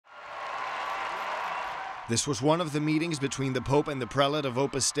This was one of the meetings between the Pope and the Prelate of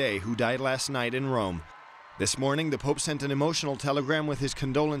Opus Dei, who died last night in Rome. This morning, the Pope sent an emotional telegram with his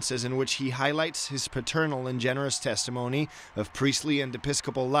condolences in which he highlights his paternal and generous testimony of priestly and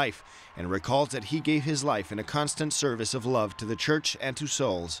episcopal life and recalls that he gave his life in a constant service of love to the Church and to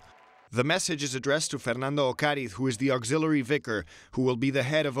souls. The message is addressed to Fernando Ocariz, who is the auxiliary vicar, who will be the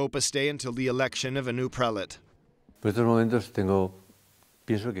head of Opus Dei until the election of a new prelate.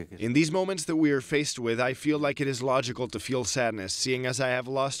 In these moments that we are faced with, I feel like it is logical to feel sadness, seeing as I have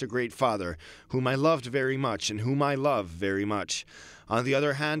lost a great father, whom I loved very much and whom I love very much. On the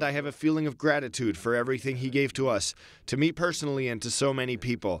other hand, I have a feeling of gratitude for everything he gave to us, to me personally and to so many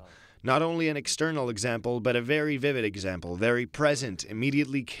people. Not only an external example, but a very vivid example, very present,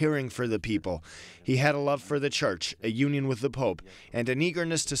 immediately caring for the people. He had a love for the Church, a union with the Pope, and an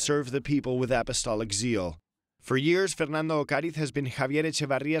eagerness to serve the people with apostolic zeal. For years, Fernando Ocariz has been Javier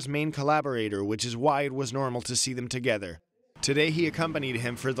Echevarría's main collaborator, which is why it was normal to see them together. Today he accompanied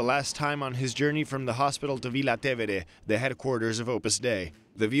him for the last time on his journey from the hospital to Villa Tevere, the headquarters of Opus Dei.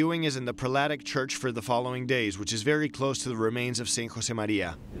 The viewing is in the Prelatic Church for the following days, which is very close to the remains of Saint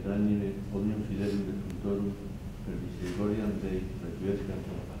Josemaria.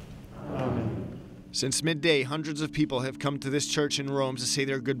 Amen. Since midday, hundreds of people have come to this church in Rome to say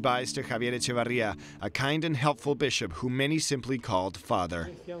their goodbyes to Javier Echevarría, a kind and helpful bishop whom many simply called Father.